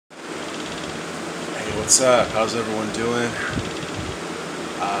What's up? How's everyone doing?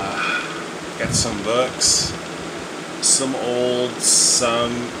 Got some books, some old,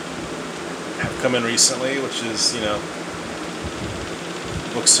 some have come in recently, which is,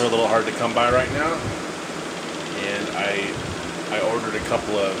 books are a little hard to come by right now. And I ordered a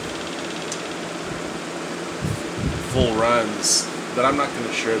couple of full runs that I'm not going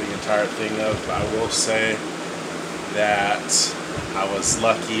to share the entire thing of, but I will say that I was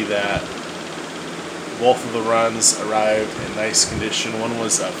lucky that both of the runs arrived in nice condition. One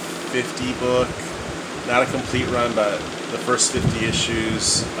was a 50 book, not a complete run, but the first 50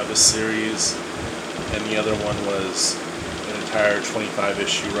 issues of a series, and the other one was an entire 25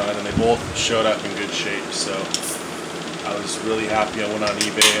 issue run, and they both showed up in good shape. So I was really happy. I went on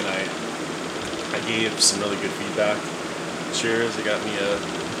eBay and I gave some really good feedback. Cheers, I got me a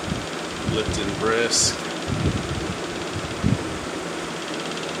Lipton Brisk.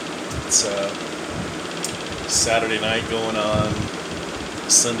 It's Saturday night going on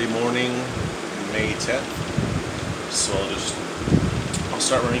Sunday morning, May 10th. So I'll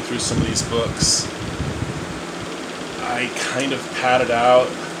start running through some of these books. I kind of padded out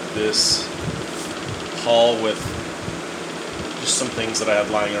this haul with just some things that I had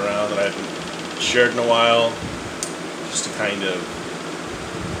lying around that I haven't shared in a while, just to kind of,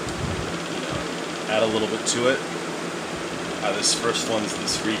 add a little bit to it. This first one's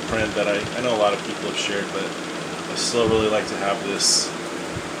this reprint that I know a lot of people have shared, but I still really like to have this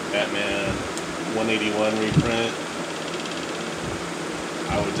Batman 181 reprint.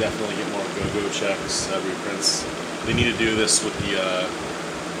 I would definitely get more Go-Go checks, reprints. They need to do this with the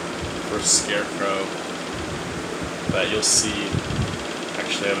first Scarecrow, but you'll see.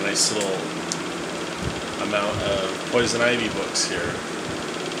 Actually, I have a nice little amount of Poison Ivy books here.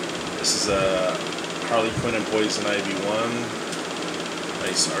 This is a Harley Quinn and Poison Ivy 1.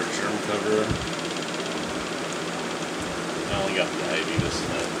 Nice art germ cover. I only got the Ivy this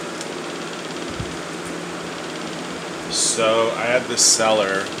time. So I had this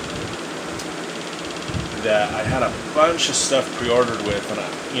seller that I had a bunch of stuff pre-ordered with, and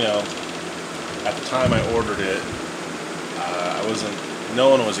at the time I ordered it, no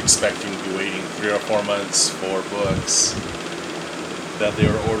one was expecting to be waiting 3 or 4 months for books that they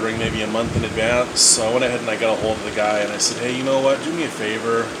were ordering maybe a month in advance. So I went ahead and I got a hold of the guy and I said, hey, you know what, do me a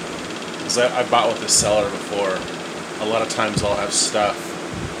favor, because I bought with this seller before. A lot of times I'll have stuff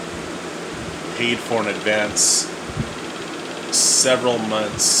paid for in advance several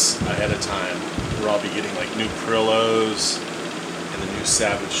months ahead of time, where I'll be getting like new Prillos and the new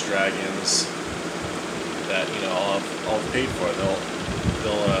Savage Dragons that I'll have paid for.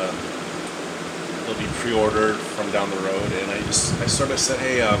 They'll be pre-ordered from down the road, and I sort of said,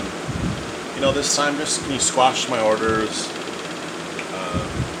 hey, this time just can you squash my orders?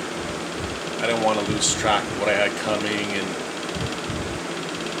 I didn't want to lose track of what I had coming, and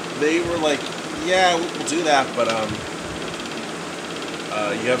they were like, yeah, we'll do that, but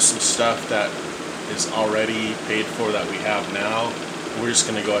you have some stuff that is already paid for that we have now. We're just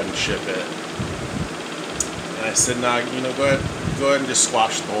going to go ahead and ship it. And I said, nah, go ahead and just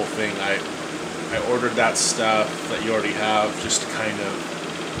squash the whole thing. I ordered that stuff that you already have just to kind of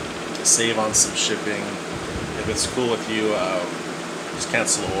save on some shipping. If it's cool with you, just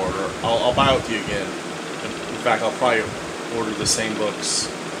cancel the order. I'll buy it with you again. In fact, I'll probably order the same books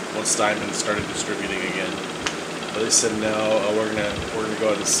once Diamond started distributing again. But they said no. We're gonna go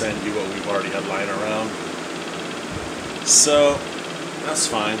ahead and send you what we've already had lying around. So that's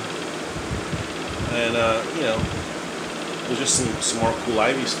fine. And there's just some more cool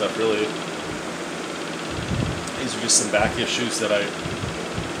Ivy stuff, really. These are just some back issues that I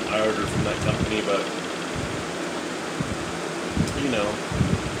ordered from that company, but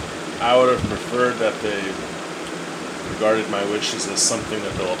I would have preferred that they regarded my wishes as something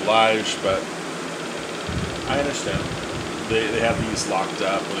that they'll oblige, but I understand. They had these locked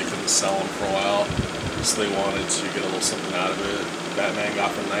up where they couldn't sell them for a while, so they wanted to get a little something out of it. Batman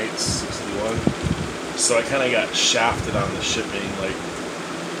Gotham Knights 61. So I kind of got shafted on the shipping. Like,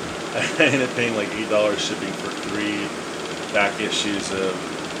 I ended up paying like $8 shipping for 3 back issues of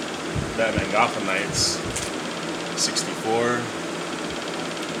Batman Gotham Knights 64.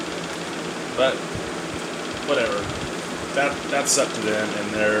 But whatever. That's up to them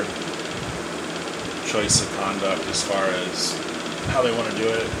and their choice of conduct as far as how they want to do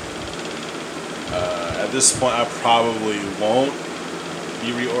it. At this point, I probably won't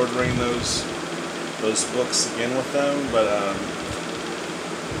be reordering those books again with them, but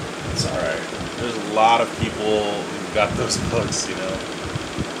it's alright. There's a lot of people who've got those books,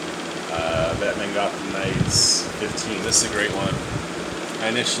 Batman Gotham Knights 15. This is a great one. I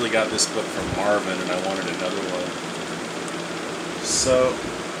initially got this book from Marvin, and I wanted another one. So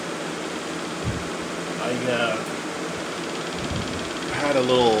I had a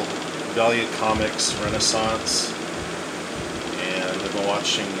little Valiant Comics renaissance, and I've been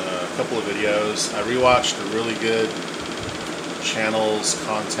watching a couple of videos. I rewatched a really good channel's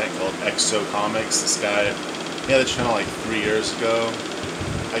content called Exo Comics. This guy, he had a channel like 3 years ago.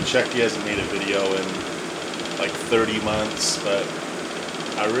 I checked, he hasn't made a video in like 30 months, but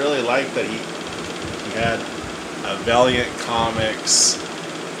I really like that he had a Valiant Comics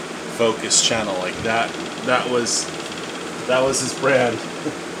focused channel like that. That was his brand.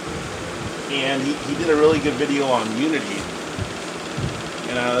 And he did a really good video on Unity.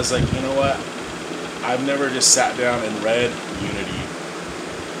 And I was like, you know what? I've never just sat down and read Unity.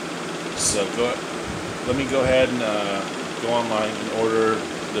 So let me go ahead and go online and order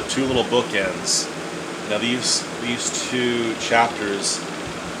the 2 little bookends. Now these 2 chapters,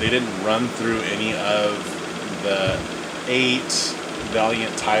 they didn't run through any of the 8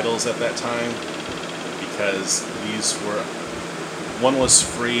 Valiant titles at that time, because one was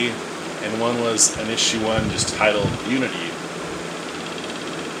free and one was an issue 1 just titled Unity.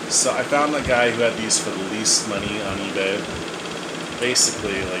 So I found a guy who had these for the least money on eBay.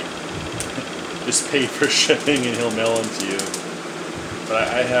 Basically, like, just pay for shipping and he'll mail them to you. But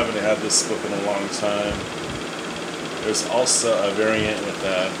I haven't had this book in a long time. There's also a variant with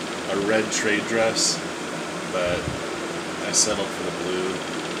a red trade dress, but I settled for the blue.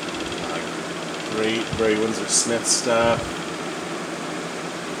 Great Barry Windsor Smith stuff.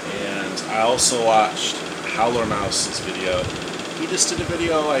 And I also watched Howler Mouse's video. He just did a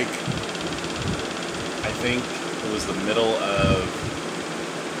video, like, I think it was the middle of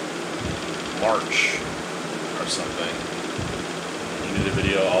March or something. He did a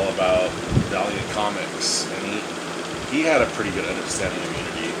video all about Valiant Comics, and he had a pretty good understanding of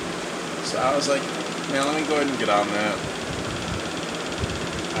Unity. So I was like, man, let me go ahead and get on that.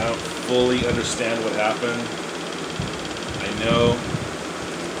 I don't fully understand what happened.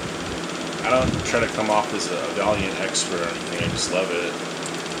 I don't try to come off as a Valiant expert or anything, I just love it.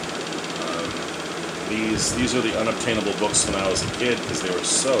 These are the unobtainable books when I was a kid because they were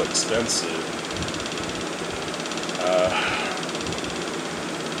so expensive.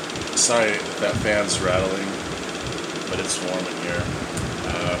 Sorry if that fan's rattling, but it's warm in here.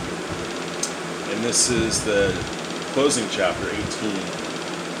 And this is the closing chapter, 18.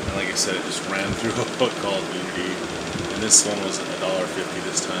 And like I said, it just ran through a book called Unity. And this one was $1.50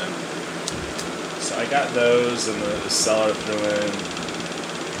 this time. So I got those, and the seller threw in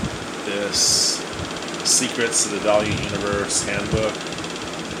this Secrets of the Valiant Universe Handbook,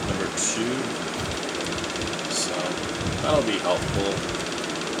 number 2. So that'll be helpful.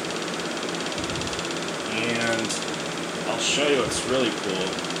 And I'll show you what's really cool.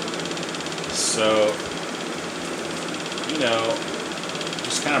 So, you know,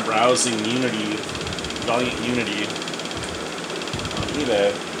 just kind of browsing Unity, Valiant Unity on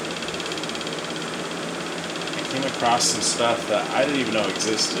eBay, I came across some stuff that I didn't even know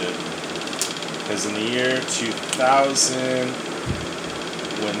existed. Because in the year 2000,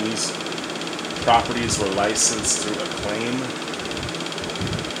 when these properties were licensed through Acclaim,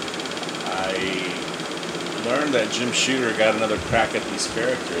 I learned that Jim Shooter got another crack at these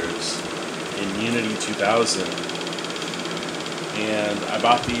characters in Unity 2000. And I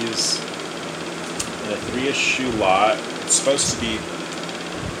bought these in a 3-issue lot. It's supposed to be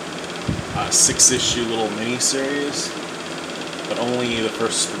a 6-issue little mini-series, but only the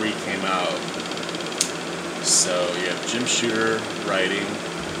first 3 came out. So you have Jim Shooter writing,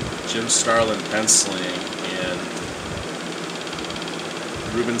 Jim Starlin penciling, and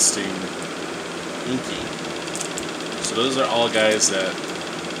Rubinstein inking. So those are all guys that,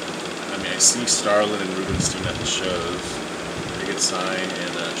 I mean, I see Starlin and Rubinstein at the shows. They get signed,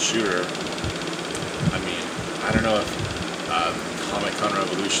 and Shooter, I mean, I don't know if Comic-Con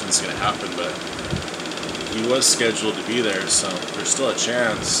Revolution is going to happen, but he was scheduled to be there, so there's still a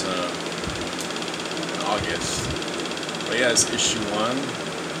chance in August. But yeah, it's issue 1.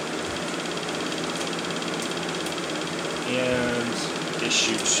 And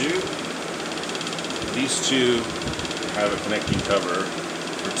issue 2. These 2 have a connecting cover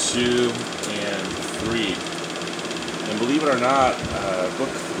for 2 and 3. And believe it or not, book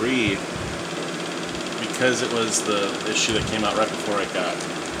 3, because it was the issue that came out right before it got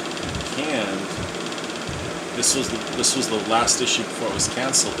canned, this was the last issue before it was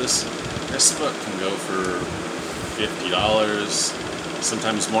canceled. This book can go for $50,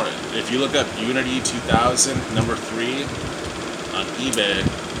 sometimes more. If you look up Unity 2000 number 3 on eBay,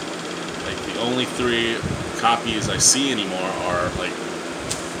 like the only 3 copies I see anymore are like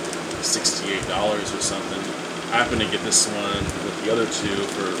 $68 or something. I happened to get this one with the other two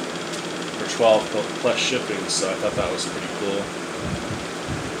for 12 plus shipping, so I thought that was pretty cool.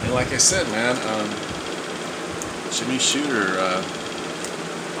 And like I said, man, Jimmy Shooter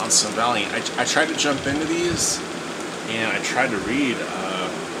on some Valiant. I tried to jump into these, and I tried to read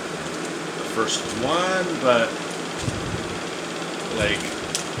the first one, but like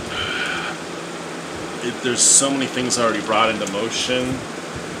there's so many things already brought into motion.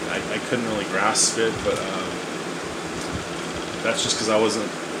 I couldn't really grasp it, but that's just because I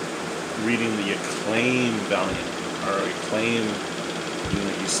wasn't reading the Acclaim Valiant or Acclaim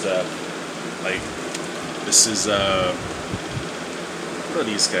Unity stuff. Like, this is what are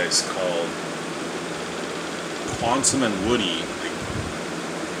these guys called? Quantum and Woody. Like,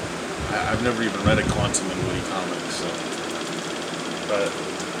 I've never even read a Quantum and Woody comic, so, but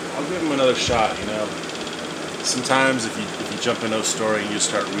I'll give them another shot. You know, sometimes if you jump into a story and you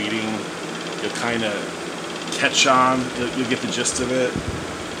start reading, you'll kind of catch on. You'll get the gist of it.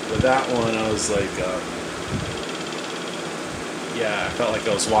 But that one, I was like, yeah, I felt like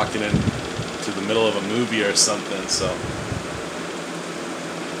I was walking into the middle of a movie or something. So,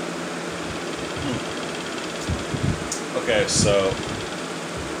 okay, so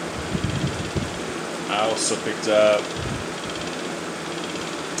I also picked up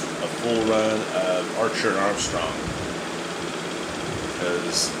a full run of Archer and Armstrong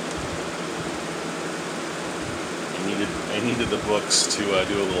because I needed the books to do a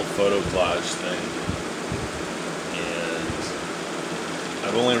little photo collage thing, and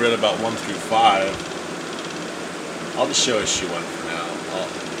I've only read about 1 through 5. I'll just show issue 1 for now.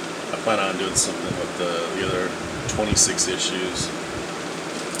 I plan on doing something with the other 26 issues.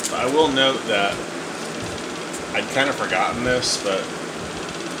 But I will note that I'd kind of forgotten this, but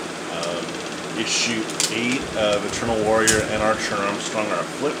issue 8 of Eternal Warrior and Archer and Armstrong are a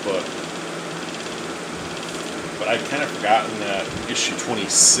flip book. But I'd kind of forgotten that issue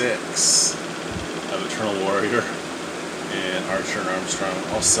 26 of Eternal Warrior and Archer and Armstrong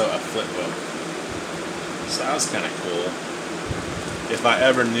also a flip book. So that was kind of cool. If I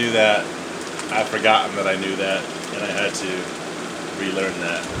ever knew that, I've forgotten that I knew that, and I had to relearn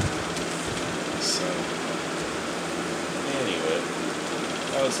that. So, anyway,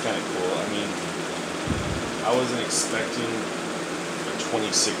 that was kind of cool. I mean, I wasn't expecting a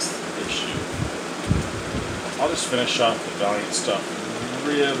 26th issue. I'll just finish off the Valiant stuff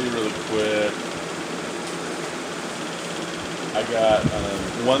really, really quick. I got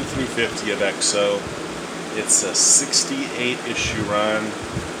 1 through 50 of EXO. It's a 68 issue run.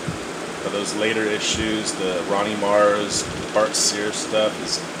 For those later issues, the Ronnie Mars, Bart Sears stuff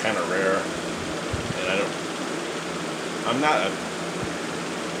is kind of rare, and I'm not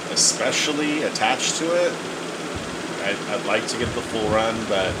especially attached to it. I'd like to get the full run,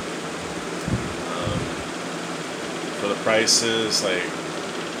 but for the prices, like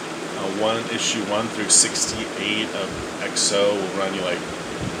issue 1 through 68 of EXO will run you like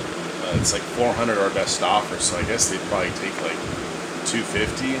it's like 400 or best offer. So I guess they'd probably take like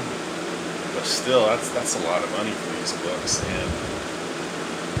 $250, but still, that's a lot of money for these books. And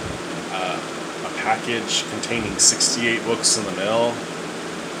a package containing 68 books in the mail.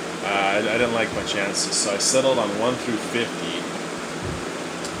 I didn't like my chances, so I settled on 1 through 50.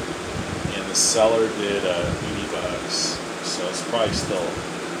 The seller did $80, so it's probably still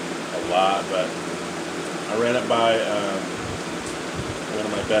a lot, but I ran it by one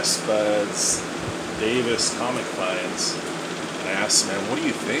of my best buds, Davis Comic Finds, and I asked him, man, what do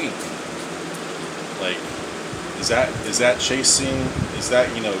you think? Like, is that chasing? Is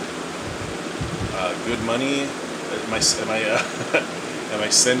that, you know, good money? Am I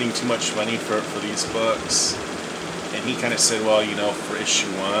sending too much money for these books? And he kind of said, well, you know, for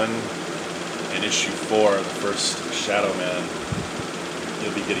issue 1 and issue 4, the first Shadow Man,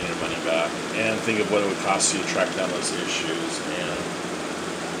 you'll be getting your money back. And think of what it would cost you to track down those issues. And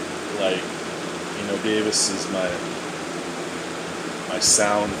like, you know, Davis is my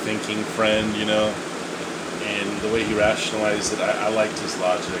sound thinking friend, you know, and the way he rationalized it, I liked his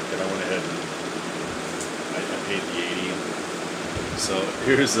logic, and I went ahead and I paid the $80. So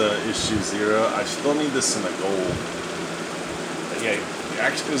here's issue 0. I still need this in a gold. But yeah.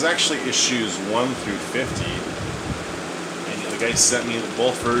 It was actually issues 1 through 50, and the guy sent me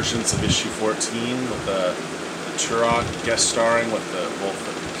both versions of issue 14 with the Turok guest starring with both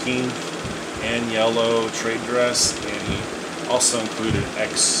the pink and yellow trade dress, and he also included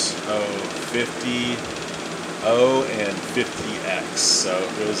XO 50O and 50X, so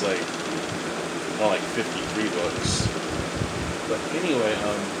it was like, well, like 53 books. But anyway,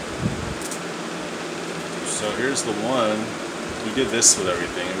 so here's the one. We did this with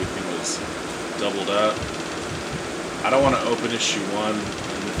everything. Everything was is doubled up. I don't want to open issue 1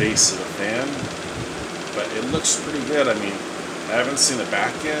 in the base of the fan, but it looks pretty good. I mean, I haven't seen the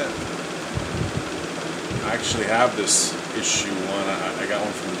back yet. I actually have this issue 1. I got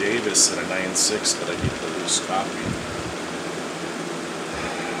one from Davis at a 9.6, but I need the loose copy.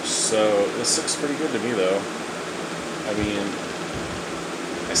 So this looks pretty good to me, though. I mean,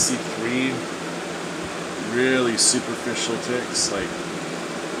 I see 3 really superficial ticks, like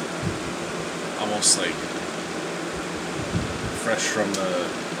almost like fresh from the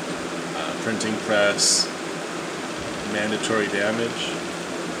printing press, mandatory damage.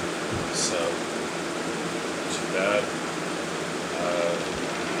 So, too bad.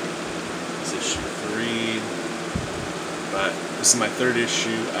 It's issue 3. But this is my 3rd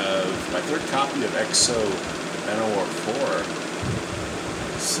issue of my 3rd copy of Exo Manowar 4.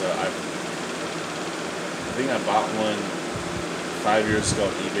 So I think I bought one 5 years ago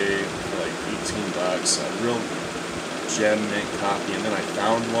on eBay for like $18. A real gem mint copy, and then I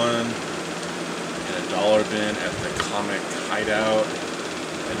found one in a dollar bin at the Comic Hideout,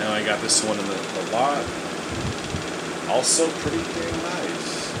 and now I got this one in the lot. Also pretty dang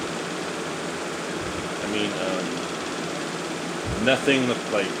nice. I mean, nothing that,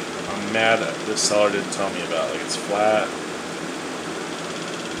 like, I'm mad at this seller didn't tell me about. Like, it's flat,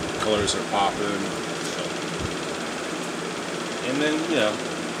 colors are popping, so. And then, you know,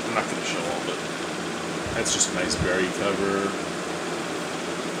 I'm not going to show them, but that's just a nice berry cover,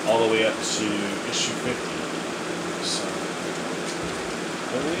 all the way up to issue 50. So,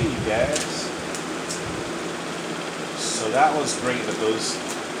 hey, you guys. So that was great. That those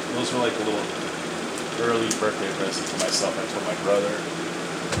were like a little early birthday present to myself. I told my brother.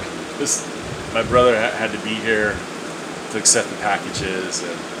 My brother had to be here to accept the packages,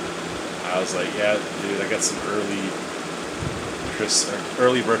 and I was like, "Yeah, dude, I got some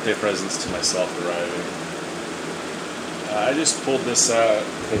early birthday presents to myself arriving." I just pulled this out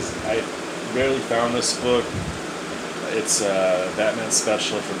because I barely found this book. It's a Batman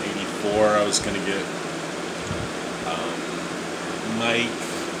special from '84. I was gonna get Mike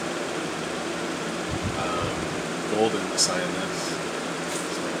Golden to sign this.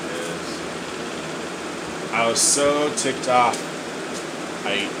 That's what it is. I was so ticked off.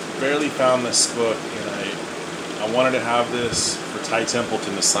 I barely found this book, and I wanted to have this for Ty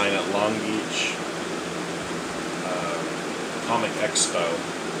Templeton to sign at Long Beach Comic Expo.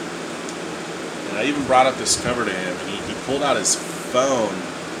 And I even brought up this cover to him, and he pulled out his phone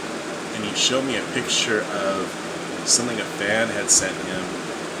and he showed me a picture of something a fan had sent him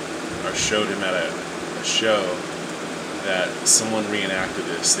or showed him at a show, that someone reenacted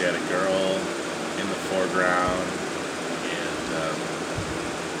this. They had a girl in the foreground and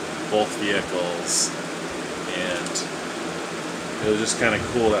both vehicles, and it was just kind of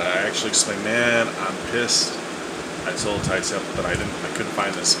cool that I actually explained, man, I'm pissed. I told Ty Temple that I couldn't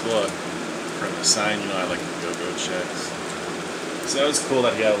find this book for him to sign. You know, I like the go-go checks. So that was cool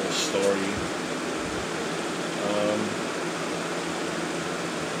that he had a little story.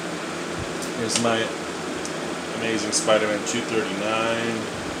 Here's my Amazing Spider-Man 239.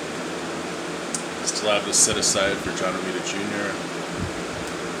 Still have this set aside for John Romita Jr.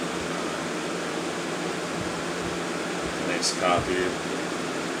 Nice copy.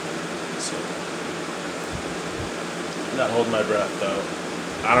 So, not holding my breath though.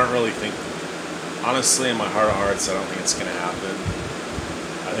 I don't really think, honestly, in my heart of hearts, I don't think it's gonna happen.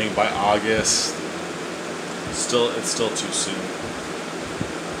 I think by August, it's still too soon.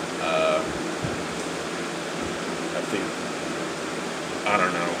 I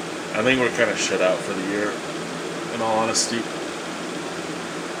don't know. I think we're kind of shut out for the year, in all honesty.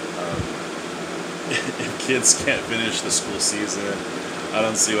 If kids can't finish the school season, I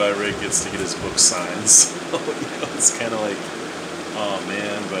don't see why Rick gets to get his book signed. So, you know, it's kind of like, oh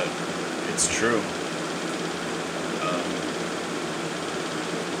man, but it's true.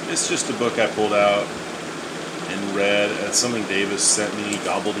 It's just a book I pulled out and read. It's something Davis sent me,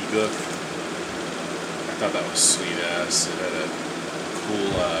 Gobbledygook. I thought that was sweet ass. It had a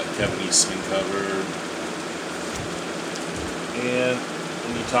cool Kevin Eastman cover. And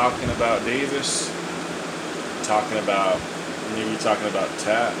when you're talking about Davis, maybe talking about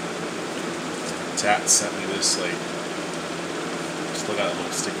Tat. Tat sent me this, like, still got a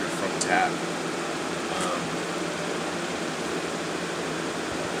little sticker from Tat.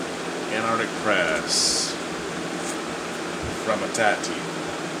 Antarctic Press from a Tat team.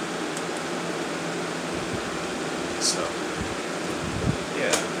 So,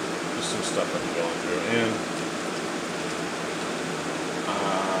 yeah, just some stuff I'm going through. And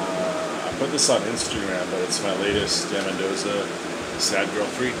I put this on Instagram, but it's my latest Dan Mendoza Sad Girl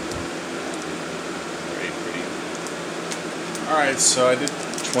 3. Alright, so I did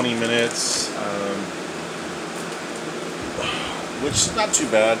 20 minutes, which is not too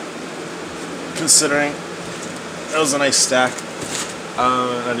bad, considering that was a nice stack.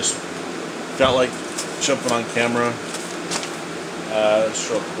 I just felt like jumping on camera.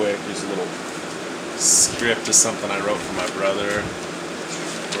 Just real quick, here's a little script of something I wrote for my brother.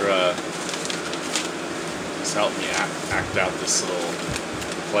 Where he's helped me act out this little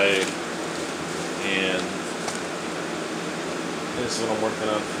play, and this is what I'm working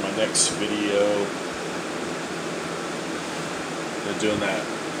on for my next video. They're doing that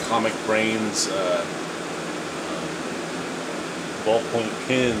Comic Brains ballpoint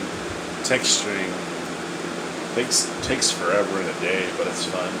pen texturing. Takes forever in a day, but it's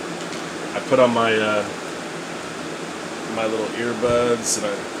fun. I put on my my little earbuds, and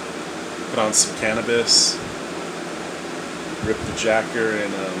I put on some cannabis, rip the jacker,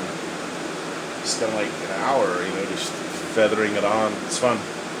 and spend like an hour, you know, just feathering it on. It's fun.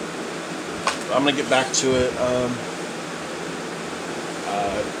 But I'm gonna get back to it.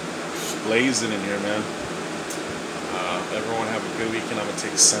 Blazing in here, man. Everyone have a good weekend. I'm gonna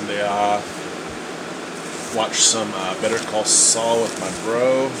take Sunday off. Watch some Better Call Saul with my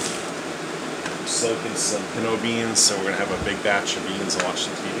bro. I'm soaking some pinot beans, so we're gonna have a big batch of beans and watch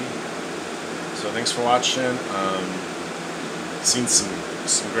some TV. So thanks for watching. Seen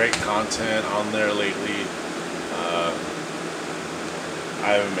some great content on there lately.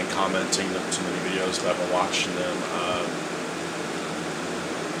 I haven't been commenting on too many videos, but I've been watching them.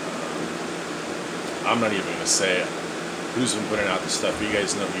 I'm not even gonna say who's been putting out this stuff. You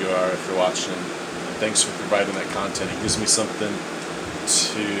guys know who you are if you're watching. And thanks for providing that content. It gives me something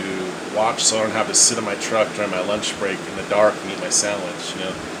to watch, so I don't have to sit in my truck during my lunch break in the dark and eat my sandwich. You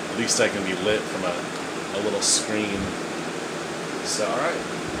know, at least I can be lit from a little screen. So, all right,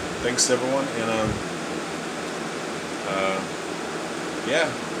 thanks everyone, and yeah,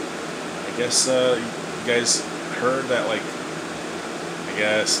 I guess you guys heard that, like, I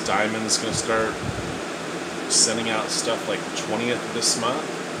guess Diamond's gonna start sending out stuff like the 20th of this month.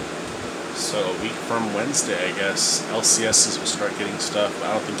 So a week from Wednesday, I guess, LCSs will start getting stuff.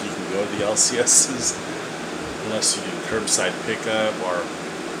 I don't think you can go to the LCSs unless you do curbside pickup or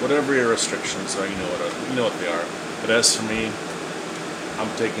whatever your restrictions are. You know what they are. But as for me, I'm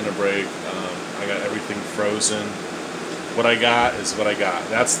taking a break. I got everything frozen. What I got is what I got.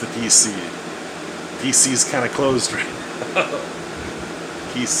 That's the PC. PC's kind of closed right now.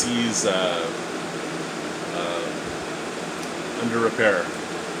 PC's under repair.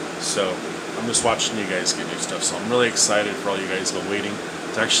 So I'm just watching you guys get new stuff. So I'm really excited for all you guys who are waiting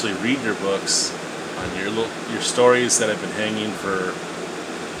to actually read your books on your stories that have been hanging for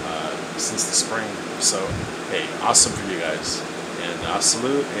since the spring. So hey, awesome for you guys, and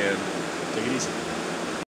salute, and take it easy.